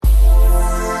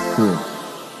Cool.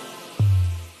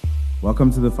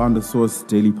 Welcome to the Founder Source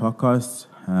Daily Podcast.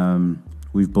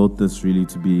 We've built this really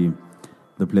to be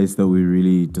the place that we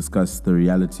really discuss the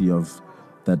reality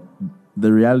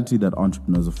that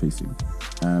entrepreneurs are facing,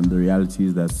 the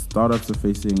realities that startups are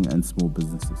facing and small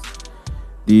businesses.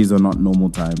 These are not normal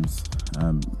times.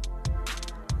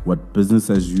 What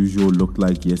business as usual looked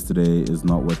like yesterday is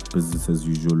not what business as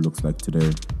usual looks like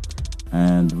today.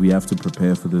 And we have to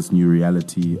prepare for this new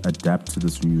reality, adapt to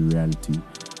this new reality,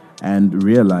 and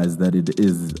realize that it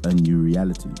is a new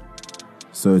reality.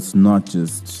 So it's not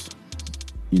just,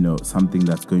 something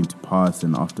that's going to pass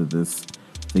and after this,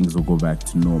 things will go back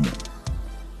to normal.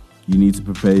 You need to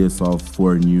prepare yourself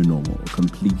for a new normal, a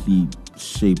completely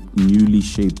newly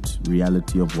shaped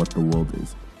reality of what the world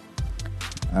is.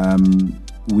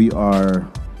 We are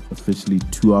officially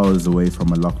 2 hours away from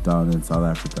a lockdown in South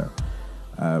Africa,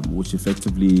 which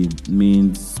effectively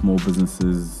means small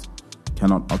businesses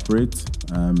cannot operate.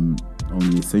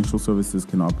 Only essential services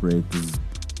can operate. This is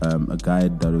a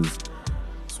guide that was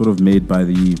sort of made by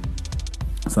the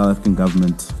South African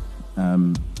government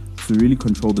to really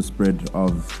control the spread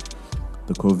of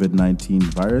the COVID-19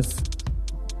 virus.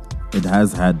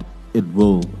 It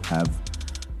will have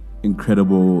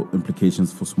incredible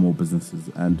implications for small businesses.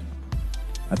 And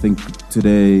I think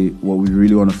today what we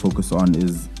really want to focus on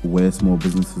is where small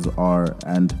businesses are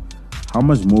and how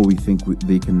much more we think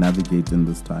they can navigate in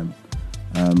this time.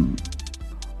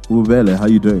 Ubele, how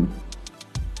you doing?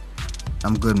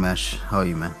 I'm good, Mash. How are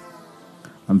you, man?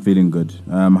 I'm feeling good.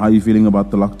 How are you feeling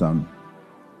about the lockdown?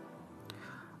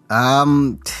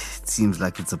 It seems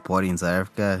like it's a party in South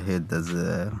Africa. I heard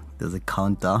there's a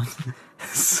countdown.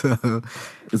 So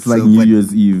it's like New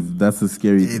Year's Eve. That's a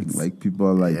scary thing. Like people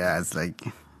are like, yeah, it's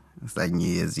like New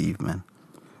Year's Eve, man.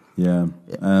 Yeah.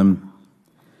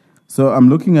 So I'm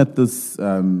looking at this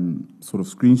sort of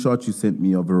screenshot you sent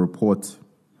me of a report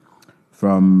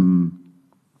from,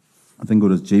 I think it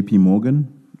was JP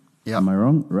Morgan. Yeah. Am I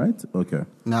wrong? Right? Okay.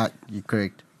 No, you're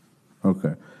correct.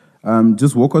 Okay.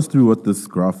 Just walk us through what this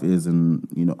graph is and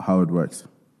how it works.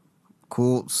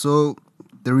 Cool. So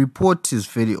the report is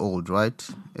fairly old, right?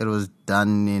 It was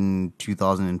done in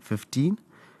 2015.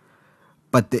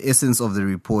 But the essence of the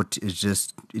report is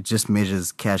it just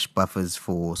measures cash buffers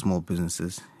for small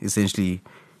businesses. Essentially,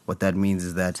 what that means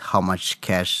is that how much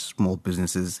cash small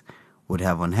businesses would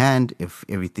have on hand if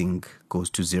everything goes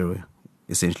to zero,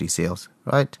 essentially sales,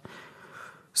 right?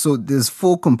 So there's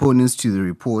 4 components to the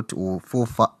report, or 4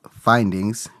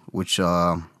 findings, which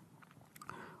are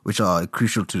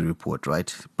crucial to the report,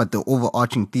 right? But the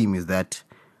overarching theme is that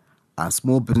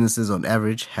small businesses on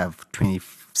average have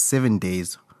 27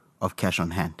 days of cash on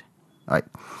hand, right?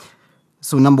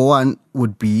 So number 1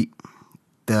 would be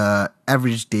the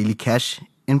average daily cash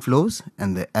inflows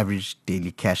and the average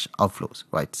daily cash outflows,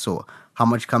 right? So how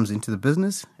much comes into the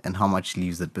business and how much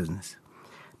leaves the business.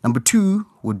 Number 2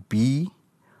 would be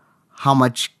how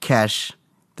much cash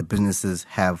the businesses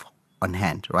have on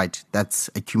hand, right? That's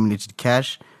accumulated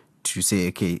cash to say,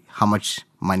 okay, how much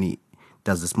money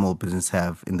does the small business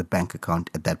have in the bank account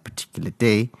at that particular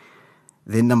day?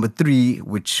 Then number 3,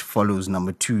 which follows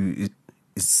number 2, is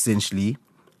essentially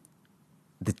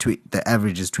the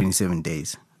average is 27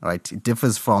 days, right? It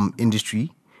differs from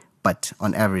industry, but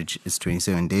on average it's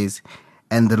 27 days.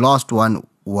 And the last one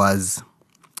was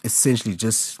essentially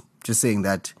just saying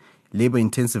that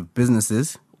labor-intensive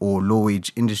businesses or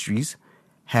low-wage industries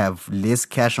have less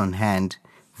cash on hand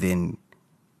than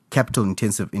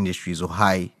capital-intensive industries or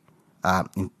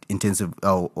intensive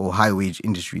or high-wage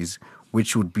industries,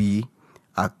 which would be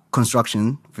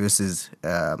construction versus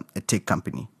a tech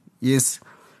company. Yes,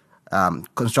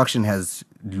 construction has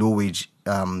low-wage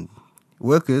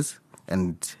workers,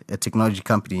 and a technology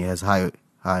company has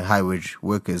high-wage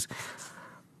workers.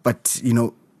 But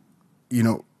the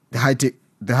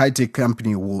high-tech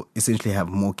company will essentially have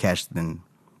more cash than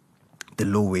the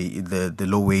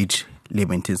low-wage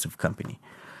labor-intensive company.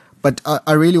 But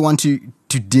I really want to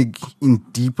dig in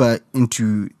deeper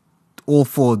into all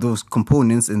 4 of those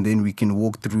components, and then we can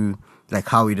walk through like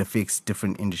how it affects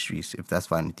different industries, if that's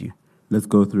fine with you. Let's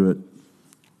go through it.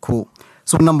 Cool.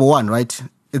 So number 1, right?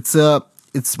 It's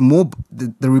more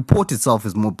the report itself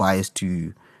is more biased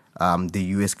to the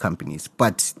US companies,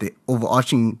 but the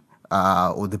overarching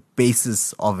or the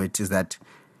basis of it is that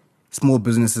small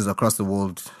businesses across the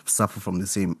world suffer from the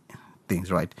same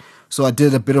things, right? So I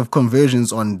did a bit of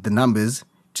conversions on the numbers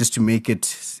just to make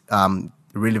it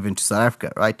relevant to South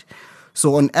Africa, right?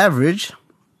 So on average,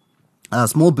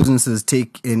 small businesses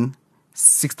take in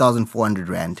 6,400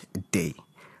 Rand a day,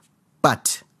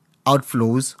 but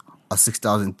outflows are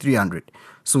 6,300.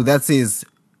 So that says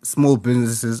small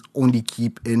businesses only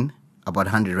keep in about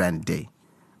 100 Rand a day.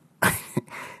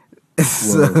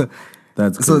 Whoa,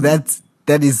 that's So crazy.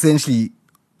 that essentially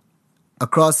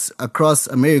across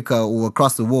America or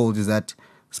across the world is that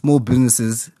small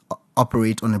businesses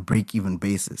operate on a break-even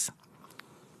basis.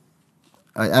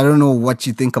 I don't know what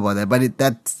you think about that, but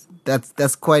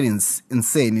that's quite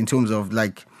insane in terms of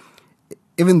like,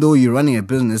 even though you're running a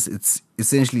business, it's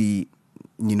essentially,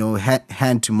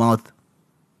 hand to mouth.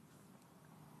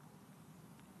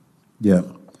 Yeah.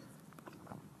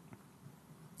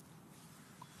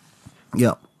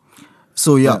 Yeah.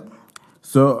 So yeah. Yeah.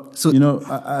 So, So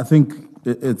I think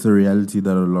it's a reality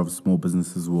that a lot of small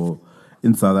businesses will,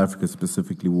 in South Africa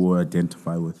specifically, will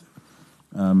identify with.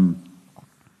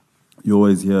 You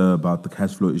always hear about the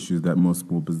cash flow issues that most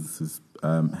small businesses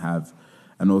have,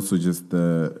 and also just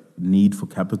the need for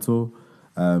capital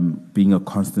being a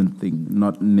constant thing,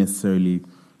 not necessarily,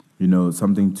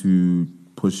 something to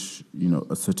push,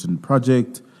 a certain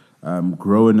project,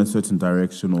 grow in a certain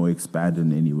direction, or expand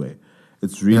in any way.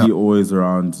 It's yeah. really always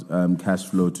around cash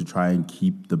flow to try and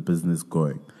keep the business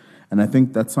going. And I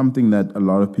think that's something that a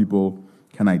lot of people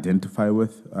can identify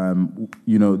with.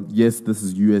 Yes, this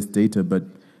is US data, but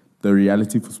the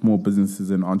reality for small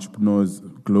businesses and entrepreneurs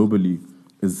globally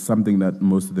is something that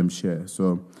most of them share.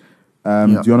 So, Yeah.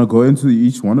 do you want to go into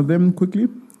each one of them quickly?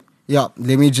 Yeah,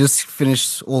 let me just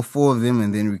finish all four of them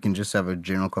and then we can just have a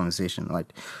general conversation,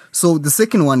 right? So the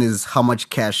second one is how much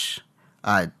cash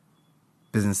uh,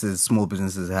 small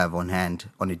businesses have on hand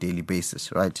on a daily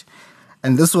basis, right?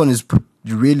 And this one is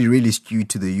really, really skewed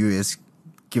to the US,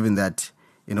 given that,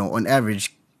 on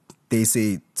average, they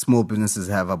say small businesses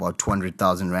have about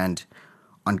 200,000 Rand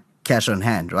on cash on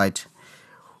hand, right?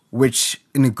 Which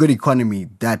in a good economy,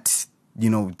 that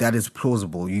is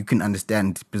plausible. You can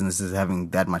understand businesses having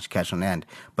that much cash on hand.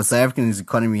 But South Africa's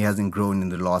economy hasn't grown in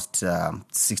the last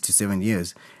 6 to 7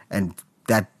 years, and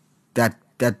that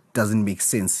doesn't make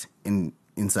sense in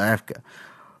South Africa.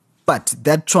 But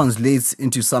that translates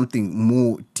into something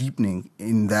more deepening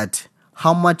in that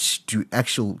how much do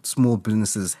actual small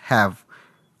businesses have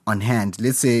on hand?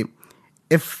 Let's say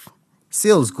if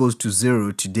sales goes to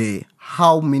zero today,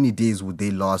 how many days would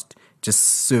they last just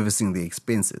servicing the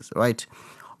expenses, right?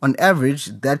 On average,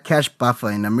 that cash buffer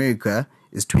in America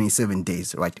is 27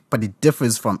 days, right? But it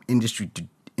differs from industry to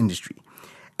industry.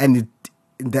 And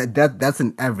that's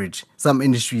an average. Some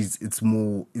industries it's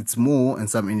more, and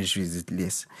some industries it's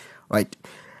less, right?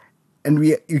 And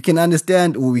you can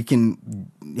understand, or we can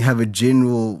have a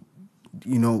general,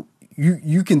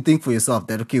 you can think for yourself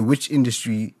that, okay, which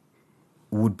industry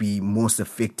would be most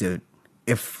affected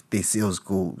if their sales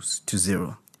goes to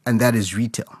zero, and that is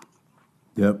retail.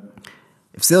 Yep.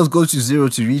 If sales goes to zero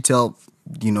to retail,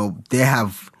 they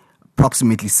have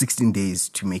approximately 16 days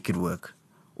to make it work,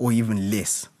 or even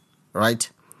less, right?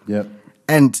 Yep.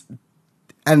 And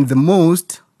the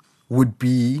most would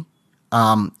be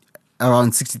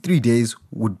around 63 days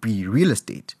would be real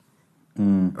estate,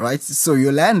 right? So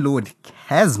your landlord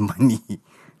has money.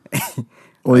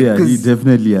 Oh, Right? yeah, he 'Cause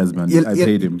definitely has money. you- I you-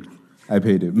 paid him. I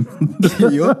paid him.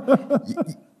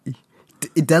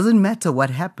 it doesn't matter what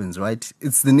happens, right?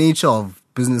 It's the nature of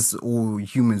business or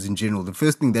humans in general. The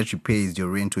first thing that you pay is your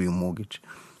rent or your mortgage,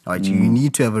 right? You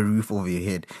need to have a roof over your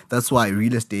head. That's why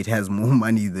real estate has more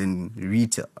money than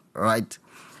retail, right?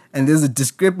 And there's a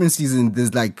discrepancies in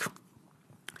there's like,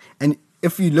 and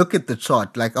if you look at the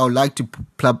chart, like I would like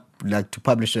to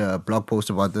publish a blog post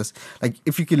about this. Like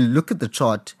if you can look at the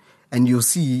chart and you'll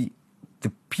see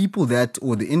the people that,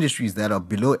 or the industries that are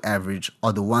below average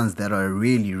are the ones that are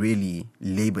really, really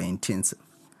labor intensive,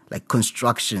 like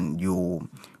construction, your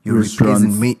repairs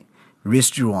and Restaurants.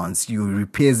 restaurants, your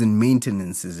repairs and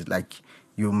maintenances, like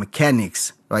your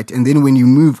mechanics, right? And then when you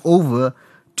move over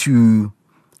to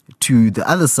the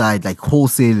other side, like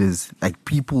wholesalers, like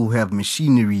people who have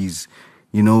machineries,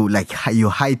 like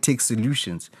your high tech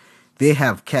solutions, they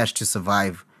have cash to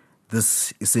survive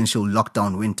this essential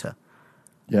lockdown winter.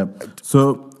 Yeah.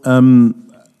 So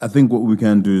I think what we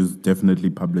can do is definitely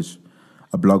publish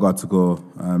a blog article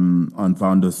on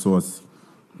Founder Source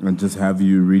and just have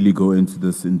you really go into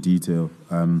this in detail.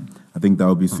 I think that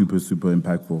would be super, super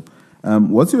impactful.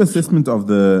 What's your assessment of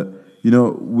the,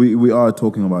 we are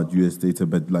talking about US data,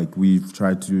 but like we've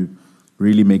tried to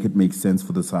really make it make sense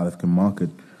for the South African market.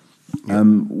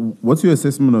 What's your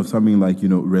assessment of something like,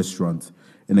 restaurants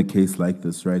in a case like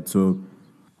this, right? So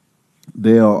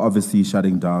they are obviously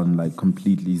shutting down like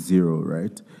completely zero,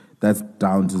 right? That's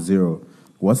down to zero.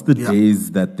 What's the Yeah.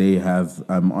 days that they have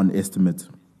on estimate?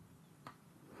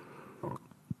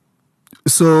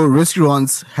 So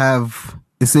restaurants have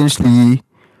essentially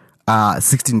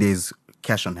 16 days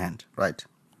cash on hand, right?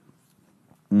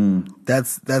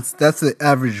 That's the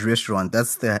average restaurant.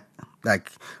 That's the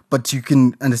like, but you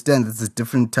can understand that there's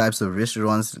different types of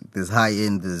restaurants. There's high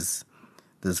end, there's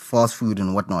fast food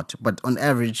and whatnot. But on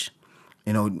average,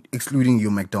 excluding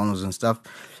your McDonald's and stuff,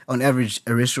 on average,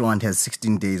 a restaurant has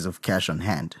 16 days of cash on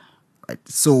hand. Right.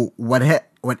 So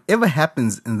whatever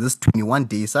happens in this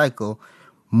 21-day cycle,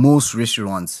 most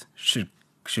restaurants should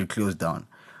close down.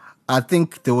 I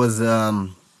think there was a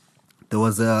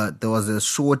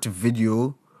short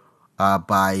video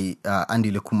by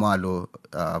Andy Lekumalo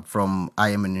from I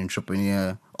Am an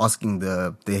Entrepreneur asking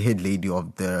the head lady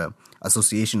of the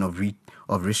Association of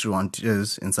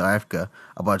Restaurateurs in South Africa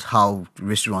about how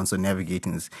restaurants are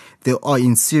navigating this. They are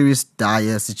in serious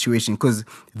dire situation because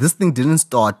this thing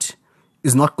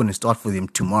is not going to start for them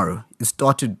tomorrow. It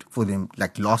started for them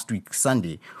like last week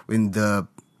Sunday when the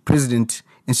president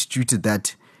instituted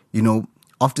that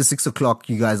after 6 o'clock,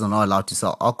 you guys are not allowed to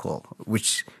sell alcohol,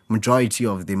 which majority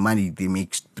of the money they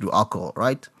make through alcohol,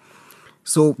 right?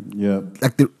 So,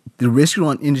 like the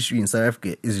restaurant industry in South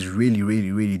Africa is really,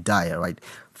 really, really dire, right?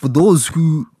 For those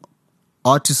who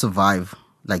are to survive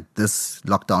like this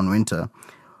lockdown winter,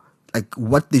 like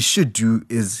what they should do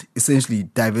is essentially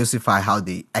diversify how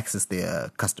they access their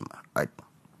customer, right?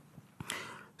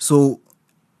 So,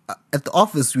 at the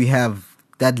office, we have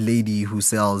that lady who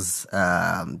sells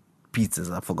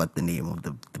pizzas. I forgot the name of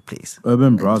the place.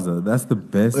 Urban Braza. That's the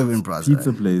best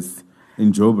pizza place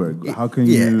in Joburg. How can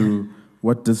you...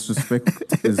 What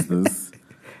disrespect is this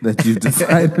that you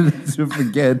decided to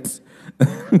forget?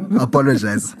 I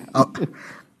apologize.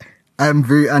 I'm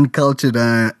very uncultured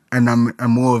and I'm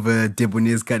more of a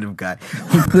debonair kind of guy.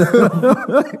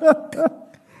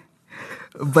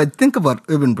 But think about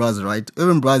Urban Braza, right?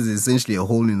 Urban Braza is essentially a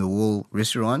hole-in-the-wall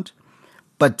restaurant.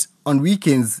 But on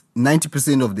weekends,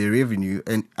 90% of their revenue,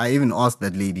 and I even asked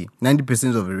that lady,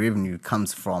 90% of the revenue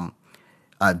comes from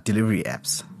delivery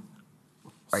apps.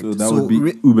 Right? So that would be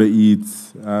Uber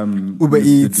Eats,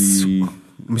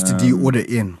 Mr. D Order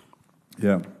In.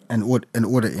 Yeah. And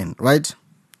Order In, right?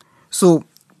 So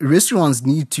restaurants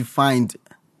need to find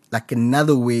like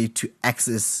another way to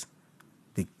access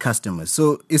the customers.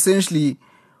 So essentially,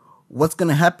 what's going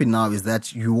to happen now is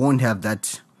that you won't have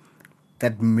that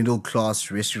middle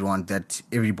class restaurant that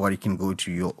everybody can go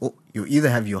to. You either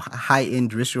have your high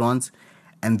end restaurants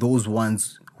and those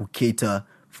ones who cater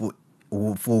for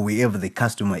wherever the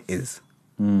customer is.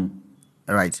 All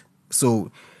right. So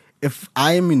if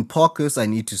I am in Parkhurst, I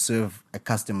need to serve a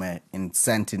customer in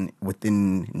Sandton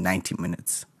within 90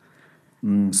 minutes.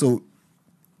 So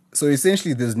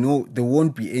essentially there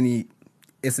won't be any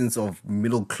essence of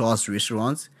middle class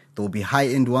restaurants. There will be high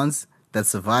end ones that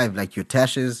survive, like your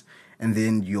Tashes, and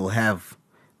then you'll have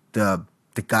the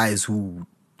guys who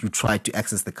you try to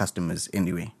access the customers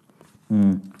anyway.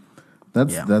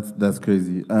 That's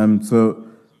crazy. So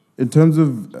in terms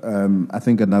of, I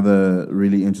think another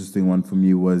really interesting one for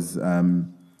me was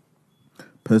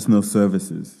personal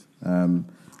services.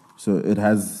 So it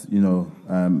has,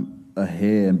 a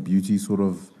hair and beauty sort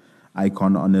of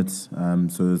icon on it.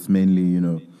 So it's mainly,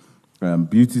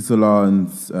 beauty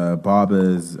salons,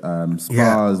 barbers,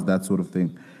 spas, that sort of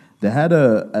thing. They had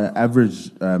a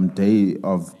average day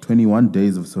of 21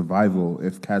 days of survival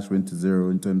if cash went to zero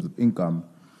in terms of income.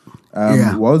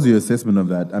 What was your assessment of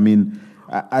that? I mean,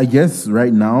 I guess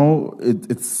right now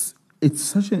it's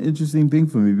such an interesting thing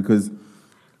for me because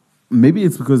maybe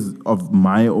it's because of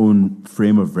my own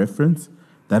frame of reference.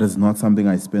 That is not something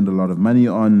I spend a lot of money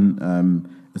on.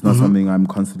 It's not something I'm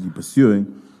constantly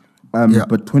pursuing.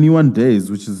 But 21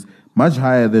 days, which is much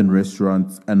higher than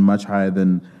restaurants and much higher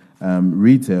than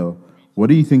retail. What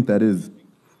do you think that is?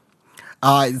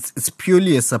 It's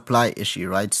purely a supply issue,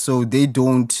 right? So they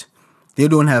don't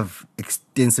have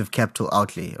extensive capital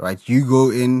outlay, right? You go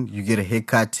in, you get a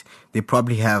haircut. They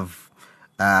probably have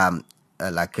a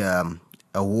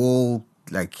wall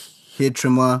like hair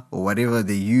trimmer or whatever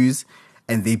they use,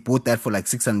 and they bought that for like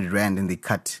 600 Rand and they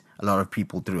cut a lot of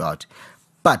people throughout.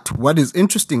 But what is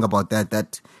interesting about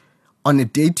that on a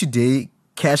day-to-day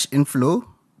cash inflow,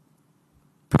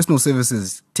 personal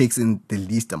services takes in the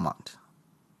least amount,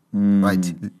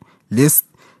 right? Less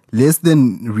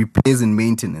than repairs and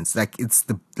maintenance. Like it's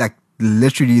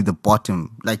literally the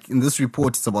bottom. Like in this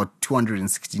report, it's about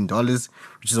 $216,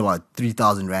 which is about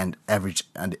 3,000 Rand average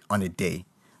on a day,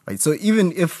 right? So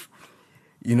even if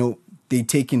they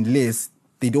take in less,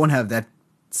 they don't have that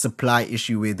supply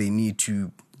issue where they need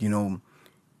to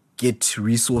get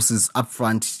resources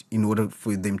upfront in order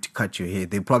for them to cut your hair.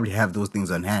 They probably have those things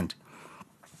on hand.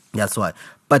 That's why.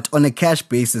 But on a cash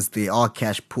basis, they are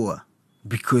cash poor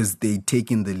because they take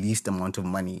in the least amount of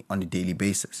money on a daily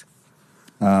basis.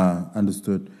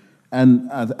 Understood.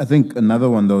 And I think another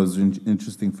one that was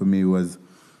interesting for me was,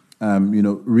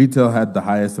 retail had the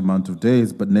highest amount of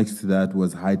days, but next to that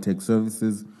was high tech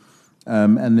services.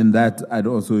 And in that, I'd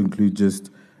also include just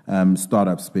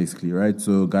startups, basically, right?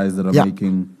 So guys that are Yeah.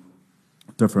 making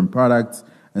different products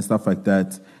and stuff like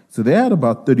that. So they had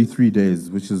about 33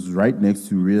 days, which is right next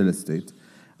to real estate.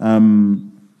 Yeah.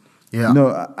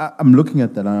 I'm looking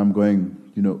at that and I'm going,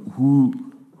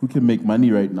 who can make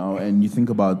money right now? And you think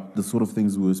about the sort of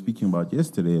things we were speaking about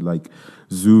yesterday, like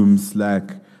Zoom,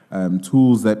 Slack,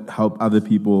 tools that help other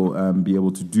people be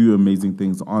able to do amazing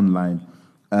things online.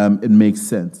 It makes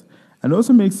sense. And it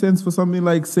also makes sense for something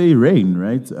like, say, Rain,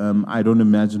 right? I don't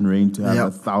imagine Rain to have Yeah.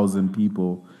 1,000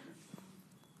 people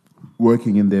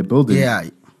working in their building. Yeah.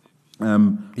 But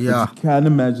you Yeah. can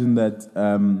imagine that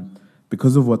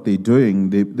because of what they're doing,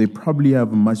 they probably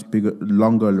have a much bigger,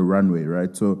 longer runway,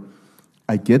 right? So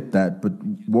I get that, but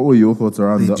what were your thoughts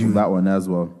around They do. that one as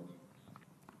well?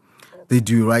 They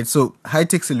do, right? So high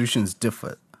tech solutions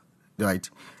differ, right?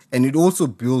 And it also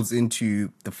builds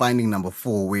into the finding number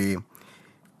 4, where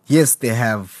yes, they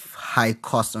have high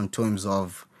cost in terms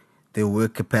of their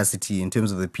work capacity, in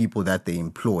terms of the people that they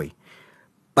employ.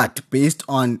 But based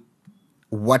on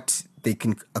what they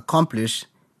can accomplish,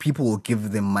 people will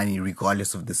give them money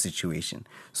regardless of the situation.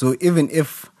 So even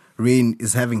if Rain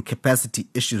is having capacity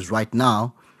issues right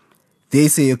now, they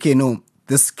say, okay, no,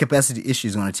 this capacity issue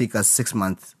is going to take us 6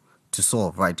 months to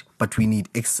solve, right? But we need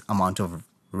X amount of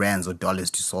rands or dollars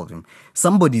to solve them.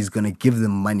 Somebody's going to give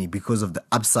them money because of the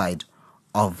upside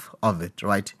of it,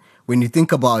 right? When you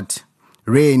think about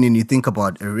Rain and you think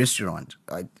about a restaurant,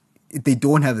 right, they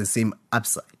don't have the same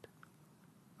upside.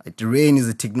 Right? Rain is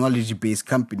a technology-based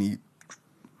company,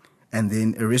 and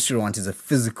then a restaurant is a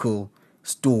physical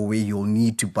store where you'll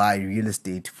need to buy real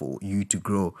estate for you to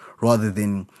grow, rather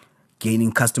than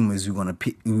gaining customers who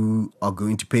are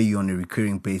going to pay you on a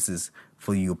recurring basis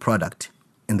for your product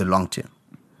in the long term.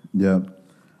 Yeah.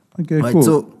 Okay, Right.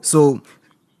 cool. So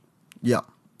yeah.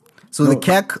 So the No,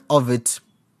 CAC of it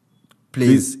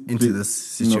plays into this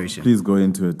situation. please go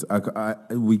into it.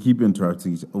 We keep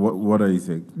interrupting each. What are you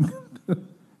saying?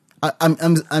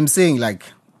 I'm saying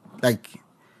like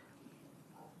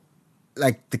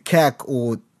the CAC,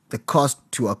 or the cost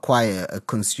to acquire a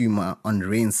consumer on the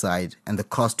Rain side and the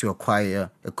cost to acquire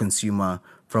a consumer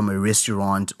from a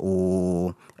restaurant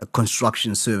or a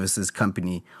construction services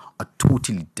company are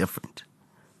totally different.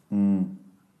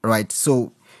 Right?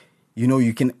 So,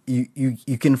 you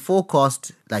can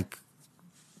forecast like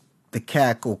the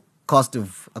CAC, or cost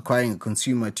of acquiring a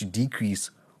consumer, to decrease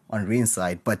on Rain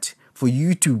side, but for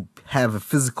you to have a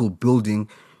physical building,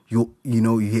 you'll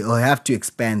have to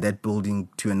expand that building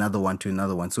to another one.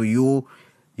 So your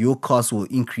cost will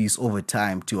increase over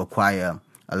time to acquire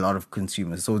a lot of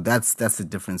consumers. So that's the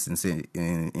difference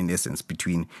in essence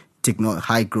between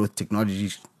high growth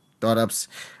technology startups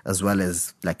as well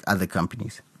as like other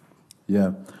companies.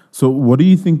 Yeah. So what do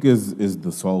you think is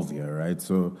the solve here, right?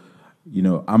 So,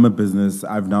 I'm a business.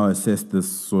 I've now assessed this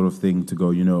sort of thing to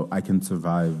go, I can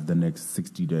survive the next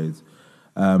 60 days.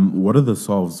 What are the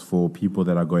solves for people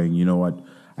that are going, you know what,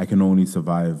 I can only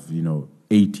survive,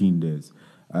 18 days?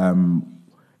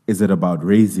 Is it about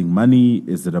raising money?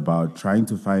 Is it about trying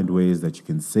to find ways that you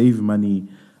can save money?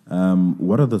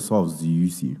 What are the solves do you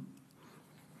see?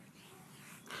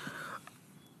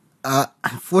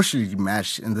 Unfortunately,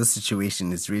 Mash, in this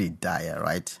situation is really dire,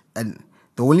 right? And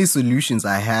the only solutions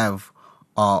I have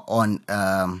are on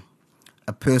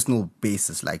a personal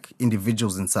basis, like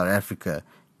individuals in South Africa,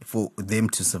 for them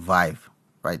to survive,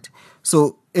 right?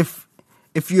 So if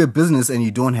you're a business and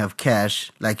you don't have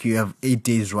cash, like you have 8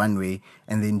 days runway,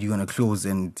 and then you're gonna close,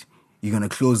 and you're gonna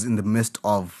close in the midst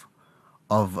of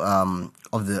the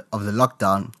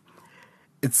lockdown,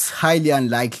 it's highly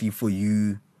unlikely for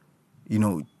you,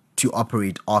 to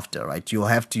operate after, right? You'll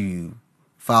have to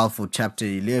file for Chapter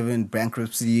 11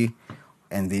 bankruptcy,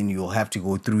 and then you'll have to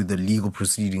go through the legal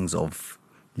proceedings of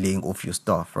laying off your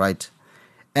staff, right?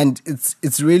 And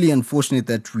it's really unfortunate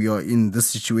that we are in this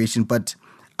situation, but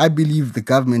I believe the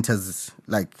government has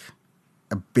like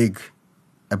a big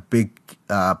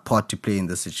part to play in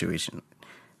this situation.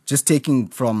 Just taking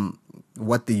from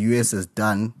what the US has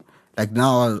done, like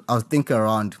now I'll think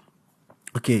around,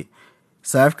 okay,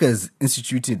 South Africa has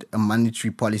instituted a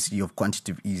monetary policy of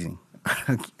quantitative easing.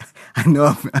 I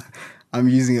know I'm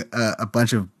using a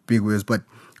bunch of big words, but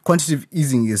quantitative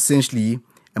easing is essentially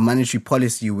a monetary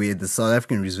policy where the South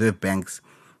African Reserve Banks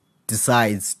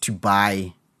decides to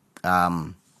buy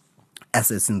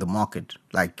assets in the market,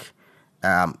 like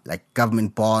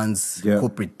government bonds, Yeah.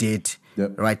 corporate debt,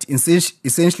 Yep. right?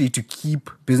 Essentially to keep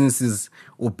businesses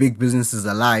or big businesses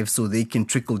alive so they can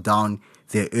trickle down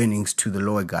their earnings to the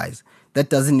lower guys. That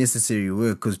doesn't necessarily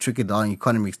work because trickle down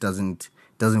economics doesn't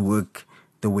work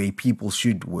the way people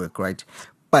should work, right?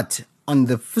 But on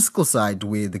the fiscal side,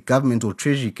 where the government or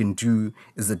treasury can do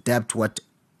is adapt what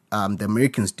the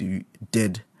Americans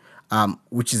did,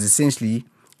 which is essentially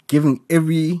giving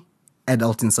every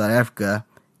adult in South Africa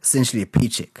essentially a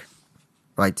paycheck,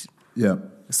 right? Yeah.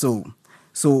 So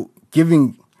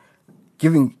giving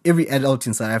every adult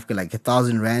in South Africa like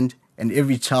 1,000 rand and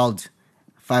every child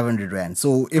 500 rand.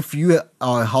 So if you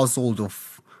are a household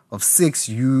of 6,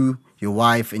 you, your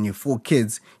wife, and your 4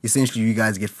 kids, essentially you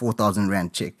guys get 4,000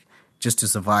 rand check just to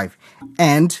survive.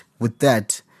 And with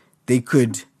that, they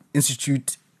could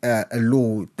institute a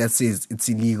law that says it's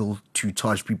illegal to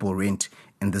charge people rent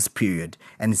in this period,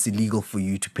 and it's illegal for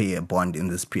you to pay a bond in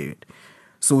this period.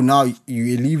 So now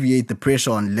you alleviate the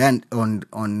pressure on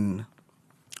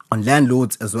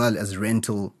landlords as well as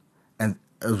rental, and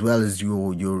as well as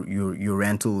your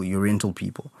rental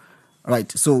people,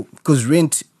 right? So because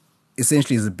rent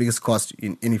essentially is the biggest cost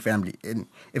in any family, and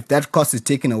if that cost is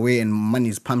taken away and money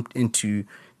is pumped into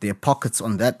their pockets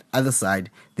on that other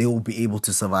side, they will be able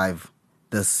to survive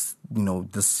this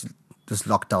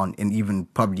lockdown and even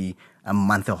probably a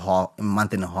month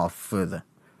and a half further.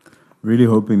 Really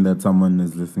hoping that someone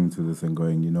is listening to this and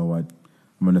going, you know what,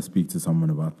 I'm going to speak to someone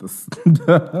about this.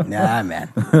 Nah, man.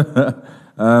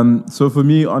 So for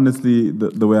me, honestly,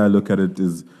 the way I look at it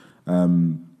is,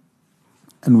 and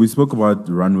we spoke about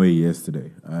Runway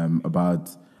yesterday,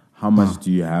 about how much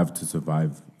do you have to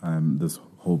survive this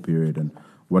whole period and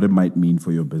what it might mean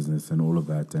for your business and all of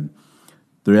that. And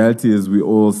the reality is we're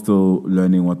all still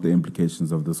learning what the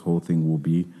implications of this whole thing will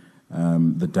be.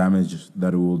 The damage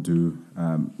that it will do,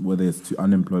 whether it's to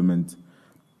unemployment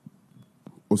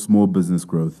or small business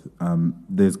growth,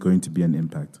 there's going to be an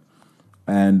impact.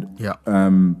 And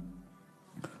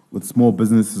with small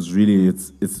businesses, really,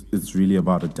 it's really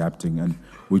about adapting. And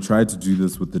we try to do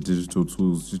this with the digital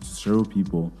tools just to show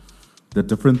people the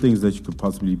different things that you could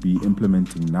possibly be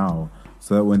implementing now,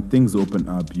 so that when things open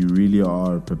up, you really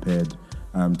are prepared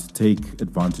to take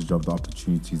advantage of the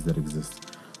opportunities that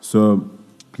exist. So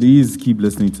please keep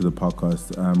listening to the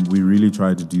podcast. We really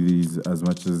try to do these as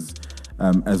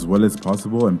well as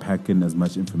possible and pack in as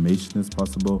much information as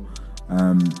possible.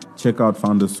 Check out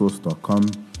foundersource.com.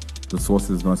 The source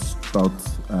is not spelled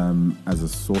as a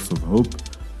source of hope,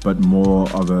 but more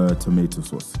of a tomato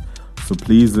sauce. So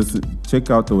please check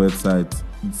out the website,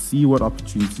 see what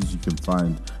opportunities you can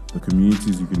find, the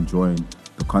communities you can join,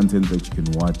 the content that you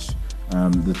can watch,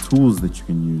 the tools that you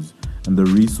can use, and the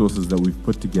resources that we've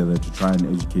put together to try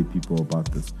and educate people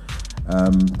about this.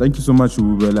 Thank you so much,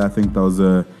 Ububele. I think that was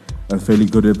a fairly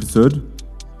good episode.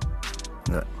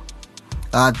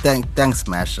 Thanks,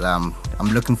 Mash. I'm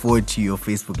looking forward to your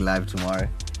Facebook Live tomorrow.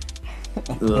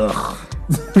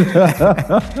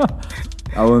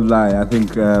 I won't lie. I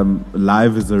think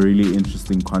live is a really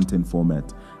interesting content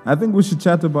format. I think we should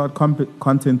chat about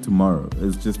content tomorrow.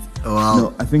 It's just,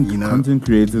 I think content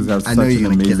creators have such an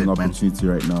amazing opportunity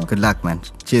right now. Good luck, man.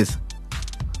 Cheers.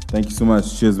 Thank you so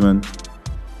much. Cheers, man.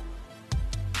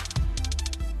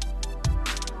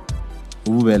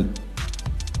 Well.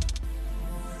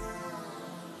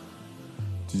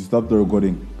 Did you stop the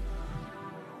recording?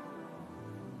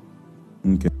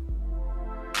 Okay.